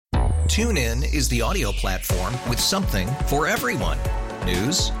TuneIn is the audio platform with something for everyone.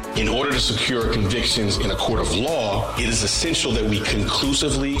 News. In order to secure convictions in a court of law, it is essential that we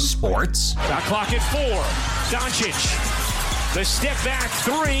conclusively. Sports. Shot clock at 4. Doncic. The step back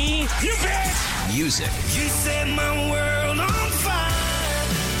 3. You bet. Music. You set my world on fire.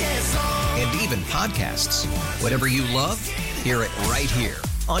 Yes, and even podcasts. Whatever you love, hear it right here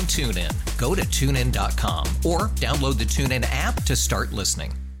on TuneIn. Go to TuneIn.com or download the TuneIn app to start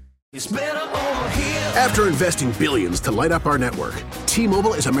listening. It's better over here. After investing billions to light up our network,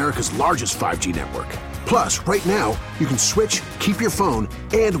 T-Mobile is America's largest 5G network. Plus, right now, you can switch, keep your phone,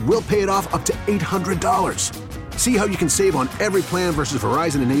 and we'll pay it off up to $800. See how you can save on every plan versus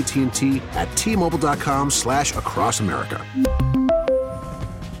Verizon and AT&T at T-Mobile.com/across-America.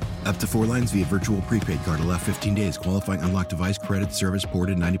 Up to 4 lines via virtual prepaid card. Allow 15 days. Qualifying unlocked device credit service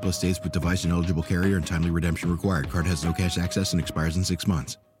ported 90-plus states with device and eligible carrier and timely redemption required. Card has no cash access and expires in 6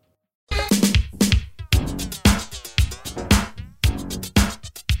 months.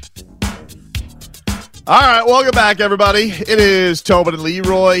 All right, welcome back, everybody. It is Tobin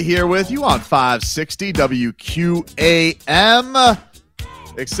Leroy here with you on 560 WQAM.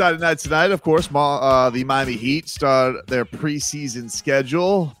 Exciting night tonight, of course. The Miami Heat start their preseason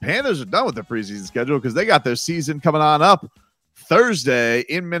schedule. Panthers are done with their preseason schedule because they got their season coming on up Thursday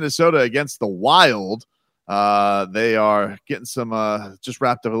in Minnesota against the Wild. They are getting some, just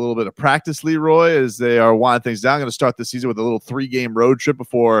wrapped up a little bit of practice, Leroy, as they are winding things down. Going to start the season with a little 3-game road trip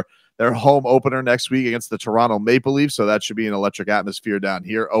before their home opener next week against the Toronto Maple Leafs. So that should be an electric atmosphere down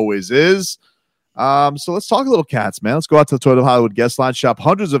here. Always is. So let's talk a little Cats, man. Let's go out to the Toyota Hollywood guest line. Shop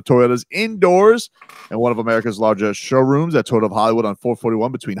hundreds of Toyotas indoors and one of America's largest showrooms at Toyota of Hollywood on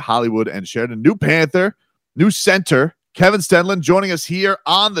 441 between Hollywood and Sheridan. New Panther, new center, Kevin Stenlund joining us here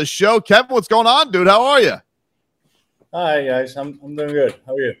on the show. Kevin, what's going on, dude? How are you? Hi, guys. I'm doing good.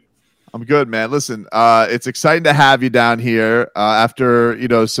 How are you? I'm good, man. Listen, it's exciting to have you down here after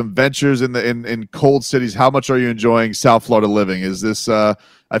some ventures in cold cities. How much are you enjoying South Florida living? Is this? I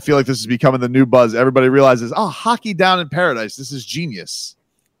feel like this is becoming the new buzz. Everybody realizes, hockey down in paradise. This is genius.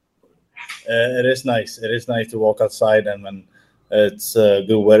 It is nice. It is nice to walk outside, and when it's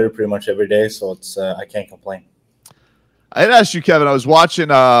good weather pretty much every day, so it's I can't complain. I had asked you, Kevin, I was watching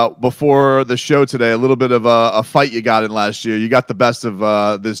before the show today, a little bit of a fight you got in last year. You got the best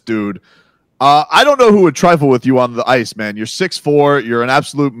of this dude. I don't know who would trifle with you on the ice, man. You're 6'4", you're an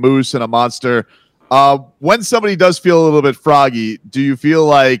absolute moose and a monster. When somebody does feel a little bit froggy, do you feel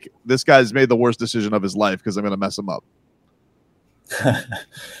like this guy's made the worst decision of his life because I'm going to mess him up?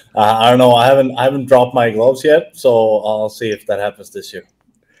 I don't know. I haven't dropped my gloves yet, so I'll see if that happens this year.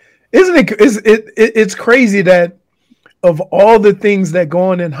 Isn't it? It's crazy that of all the things that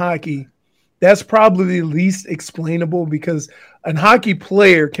go on in hockey, that's probably the least explainable, because a hockey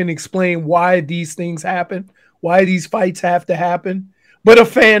player can explain why these things happen, why these fights have to happen, but a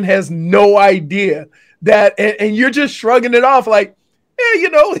fan has no idea that, and you're just shrugging it off like, yeah,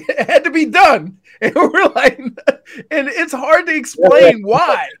 it had to be done. And we're like, and it's hard to explain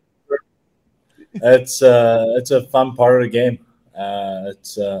why. It's a fun part of the game.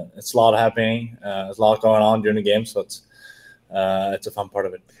 It's a lot happening. There's a lot going on during the game, so it's a fun part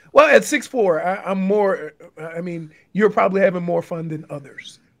of it. Well, at 6'4", I'm more. I mean, you're probably having more fun than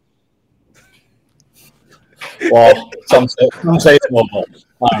others. Well, some say small balls.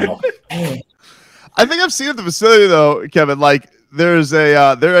 I don't know. I think I've seen at the facility though, Kevin. Like, there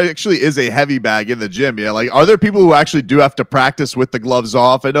actually is a heavy bag in the gym. Yeah, like, are there people who actually do have to practice with the gloves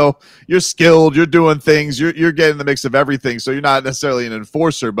off? I know you're skilled, you're doing things, you're getting the mix of everything, so you're not necessarily an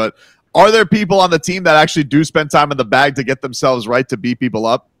enforcer, but are there people on the team that actually do spend time in the bag to get themselves right to beat people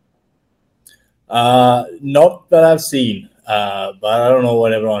up? Not that I've seen, but I don't know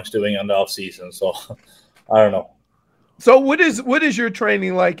what everyone's doing on the off season, so I don't know. So what is your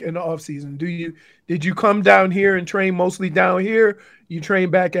training like in the off season? Did you come down here and train mostly down here? You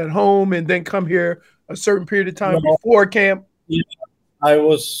train back at home and then come here a certain period of time before camp? Yeah,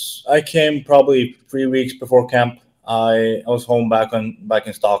 I came probably 3 weeks before camp. I was home back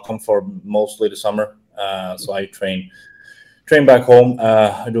in Stockholm for mostly the summer, so I train back home.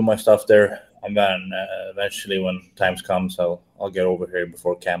 I do my stuff there, and then eventually, when times comes, I'll get over here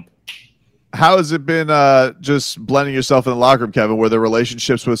before camp. How has it been just blending yourself in the locker room, Kevin? Were there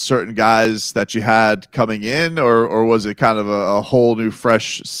relationships with certain guys that you had coming in, or was it kind of a whole new,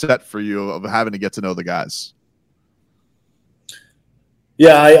 fresh set for you of having to get to know the guys?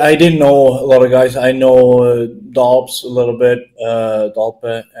 Yeah, I didn't know a lot of guys. I know Dolps a little bit,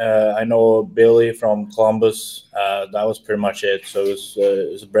 Dolpe. I know Billy from Columbus. That was pretty much it. So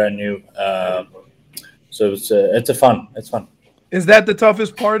it was brand new. So it's fun. It's fun. Is that the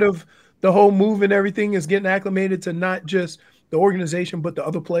toughest part of the whole move and everything is getting acclimated to not just the organization but the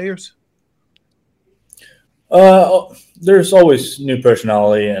other players? There's always new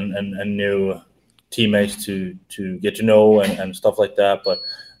personality and new teammates to get to know and stuff like that. But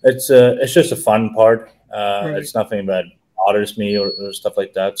it's just a fun part. Right. It's nothing that bothers me or stuff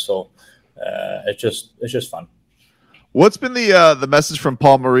like that. So it's just fun. What's been the message from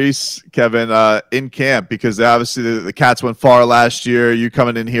Paul Maurice, Kevin, in camp? Because obviously the Cats went far last year. You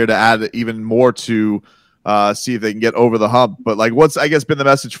coming in here to add even more to see if they can get over the hump. But like, what's I guess been the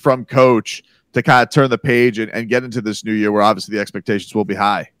message from Coach to kind of turn the page and get into this new year where obviously the expectations will be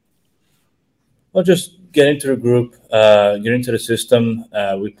high? Well, just get into the group, get into the system.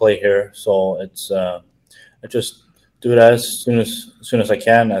 We play here, so it's I just do that as soon as I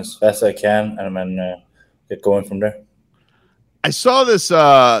can, as fast as I can, and then get going from there. I saw this.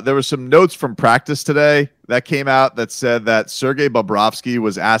 There were some notes from practice today that came out that said that Sergei Bobrovsky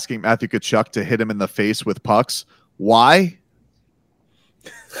was asking Matthew Tkachuk to hit him in the face with pucks. Why?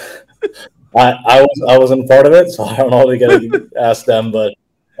 I wasn't part of it, so I don't know. They got to ask them, but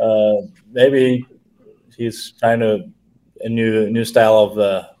maybe he's trying to a new style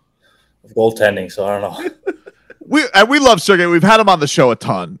of goaltending. So I don't know. We love Sergei. We've had him on the show a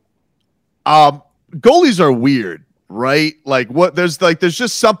ton. Goalies are weird. Right? Like there's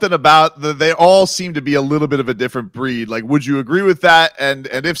just something about they all seem to be a little bit of a different breed. Like, would you agree with that? And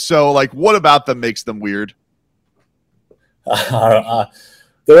if so, like, what about them makes them weird? They're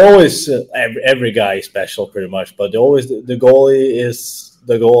always every guy is special pretty much, but the goalie is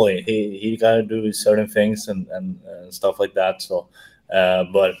the goalie. He got to do certain things and stuff like that. So,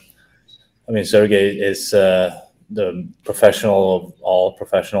 but I mean, Sergei is the professional of all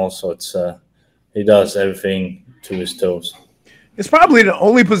professionals. So it's he does everything to his toes. It's probably the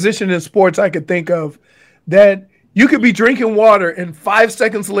only position in sports I could think of that you could be drinking water and 5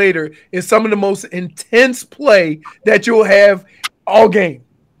 seconds later is some of the most intense play that you'll have all game.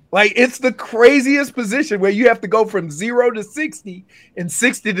 Like, it's the craziest position where you have to go from 0 to 60 and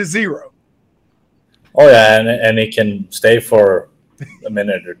 60 to 0. Oh yeah, and it can stay for a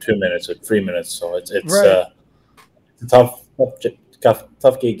minute or 2 minutes or 3 minutes. So it's right. It's a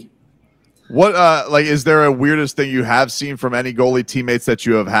tough gig. What is there a weirdest thing you have seen from any goalie teammates that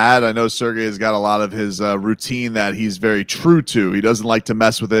you have had? I know Sergei has got a lot of his routine that he's very true to. He doesn't like to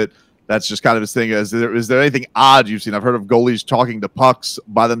mess with it. That's just kind of his thing. Is there anything odd you've seen? I've heard of goalies talking to pucks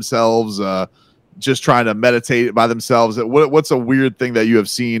by themselves, just trying to meditate by themselves. What's a weird thing that you have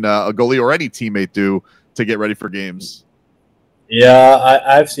seen a goalie or any teammate do to get ready for games? Yeah,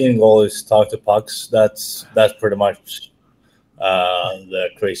 I've seen goalies talk to pucks. That's pretty much the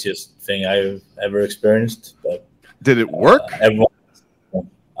craziest thing I've ever experienced. But did it work?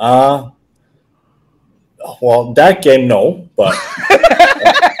 Well, that game, no, but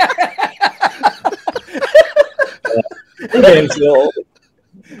games still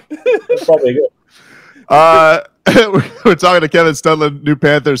probably good. We're talking to Kevin Stenlund, new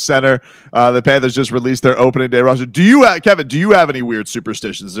Panthers center. The Panthers just released their opening day roster. Kevin, do you have any weird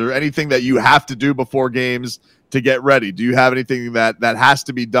superstitions? Is there anything that you have to do before games to get ready? Do you have anything that has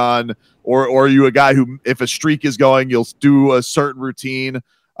to be done? Or are you a guy who, if a streak is going, you'll do a certain routine?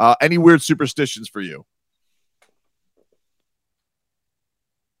 Any weird superstitions for you?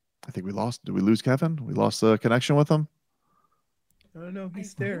 I think we lost. Did we lose Kevin? We lost the connection with him? I don't know. He's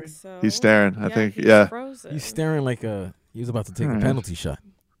staring. So. He's staring. I think, frozen. He's staring like he was about to take a penalty shot.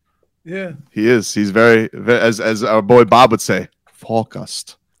 Yeah. He is. He's very as our boy Bob would say,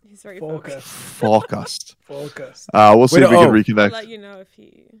 focused. He's very focused. Focused. Focused. We'll see if we can reconnect. I'll let you know if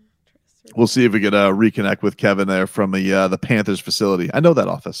he. We'll see if we can reconnect with Kevin there from the Panthers facility. I know that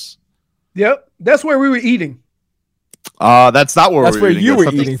office. Yep, that's where we were eating. That's not where that's we where were eating. You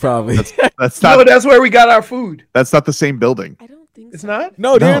were eating, probably. That's not. No, that's where we got our food. That's not the same building. I don't think it's so. not.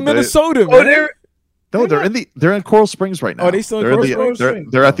 No, they're in Minnesota. They're in Coral Springs right now. Oh, they still in Coral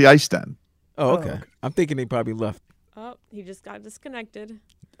Springs? They're at the Ice Den. Oh, okay. I'm thinking they probably left. Oh, he just got disconnected.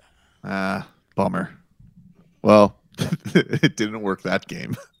 Bummer. Well, it didn't work that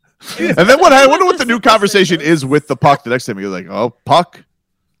game. And then I wonder what the new conversation is with the puck. The next time you're like, oh, puck.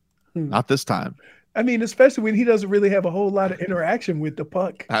 Not this time. I mean, especially when he doesn't really have a whole lot of interaction with the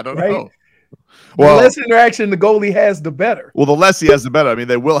puck. I don't right? know. Well, the less interaction the goalie has, the better. Well, the less he has, the better. I mean,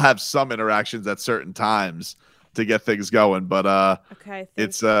 they will have some interactions at certain times to get things going, but okay,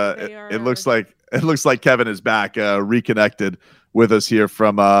 it looks like Kevin is back, reconnected with us here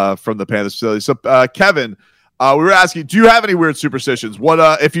from the Panthers facility. So, Kevin, we were asking, do you have any weird superstitions?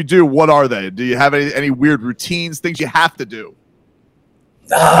 What if you do, what are they? Do you have any weird routines, things you have to do?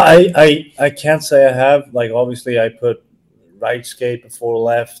 I can't say I have. Like, obviously, I put right skate before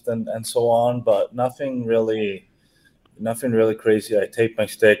left and so on, but nothing really crazy. I tape my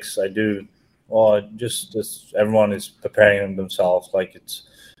sticks. I do. Well, just everyone is preparing themselves. Like it's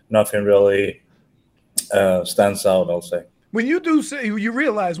nothing really stands out, I'll say. When you do say, you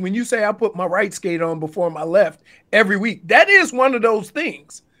realize when you say I put my right skate on before my left every week, that is one of those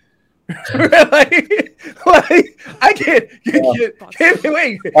things. like I can't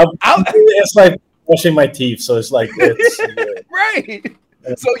wait. It's like brushing my teeth, so it's like it's right.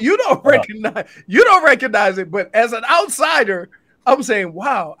 So you don't recognize it, but as an outsider, I'm saying,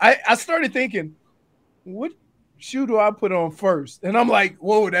 wow. I started thinking, what shoe do I put on first? And I'm like,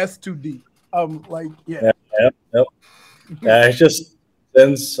 whoa, that's too deep. Like, yeah. Yep. Yeah, it's just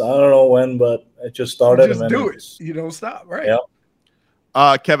since I don't know when, but it just started. You just do it. You don't stop, right? Yeah.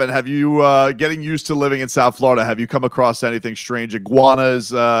 Kevin, have you getting used to living in South Florida? Have you come across anything strange?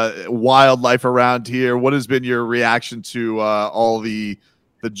 Iguanas, wildlife around here. What has been your reaction to all the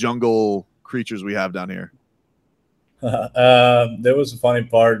jungle creatures we have down here? There was a funny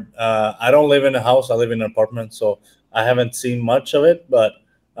part. I don't live in a house. I live in an apartment, so I haven't seen much of it. But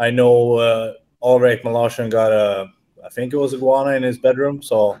I know Ulrich Maloshin got I think it was iguana in his bedroom.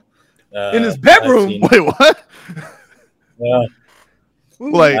 So in his bedroom? Wait, what? Yeah.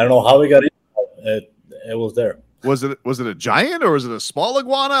 Like, I don't know how we got it. It was there. Was it a giant or was it a small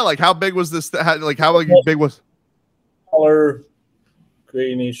iguana? Like how big was this? Like how big was? Color,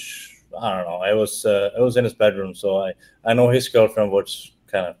 greenish. I don't know. It was in his bedroom, so I know his girlfriend was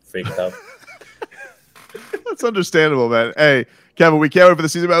kind of freaked out. That's understandable, man. Hey, Kevin, we can't wait for the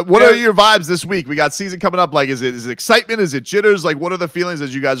season. What are your vibes this week? We got season coming up. Like, is it excitement? Is it jitters? Like, what are the feelings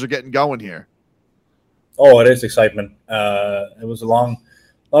as you guys are getting going here? Oh, it is excitement. It was a long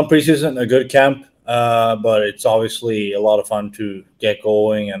preseason, a good camp, but it's obviously a lot of fun to get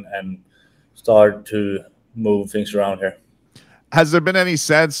going and start to move things around here. Has there been any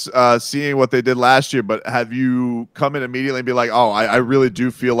sense seeing what they did last year, but have you come in immediately and be like, oh, I really do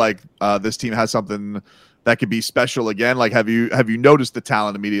feel like this team has something that could be special again? Like, have you noticed the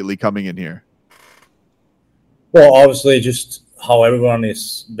talent immediately coming in here? Well, obviously just how everyone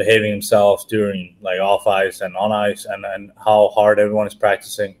is behaving themselves during like off ice and on ice and how hard everyone is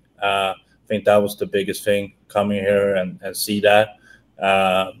practicing. I think that was the biggest thing coming here and see that.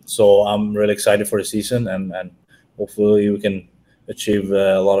 So I'm really excited for the season and hopefully we can achieve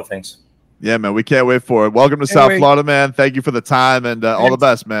a lot of things. Yeah, man, we can't wait for it. Welcome to South Florida, man. Thank you for the time and all the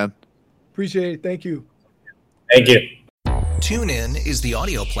best, man. Appreciate it. Thank you. Thank you. TuneIn is the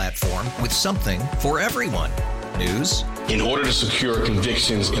audio platform with something for everyone. News. In order to secure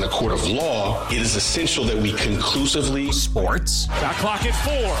convictions in a court of law, it is essential that we conclusively. Sports. Shot clock at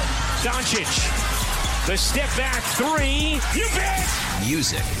 4. Doncic. The step back 3. You bet.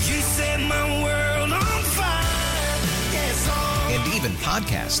 Music. You set my world on fire. Yes, and even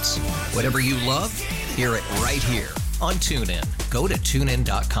podcasts. Whatever you love, hear it right here on TuneIn. Go to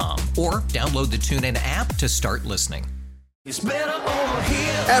TuneIn.com or download the TuneIn app to start listening. It's better over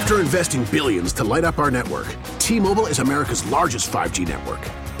here. After investing billions to light up our network, T-Mobile is America's largest 5G network.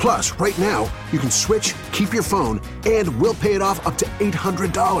 Plus, right now, you can switch, keep your phone, and we'll pay it off up to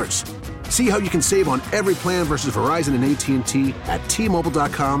 $800. See how you can save on every plan versus Verizon and AT&T at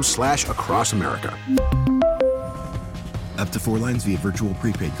T-Mobile.com/across America. Up to 4 lines via virtual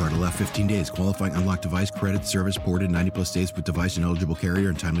prepaid card. Allow 15 days. Qualifying unlocked device credit service ported 90+ days with device and eligible carrier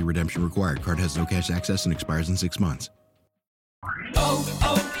and timely redemption required. Card has no cash access and expires in 6 months.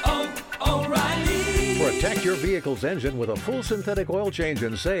 O'Reilly. Protect your vehicle's engine with a full synthetic oil change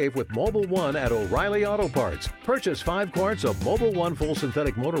and save with Mobile One at O'Reilly Auto Parts. Purchase 5 quarts of Mobile One full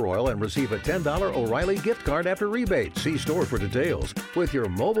synthetic motor oil and receive a $10 O'Reilly gift card after rebate. See store for details. With your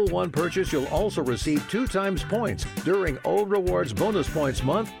Mobile One purchase, you'll also receive 2 times points during O Rewards Bonus Points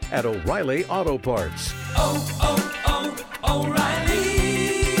Month at O'Reilly Auto Parts. O'Reilly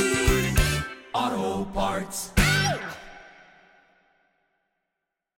Auto Parts.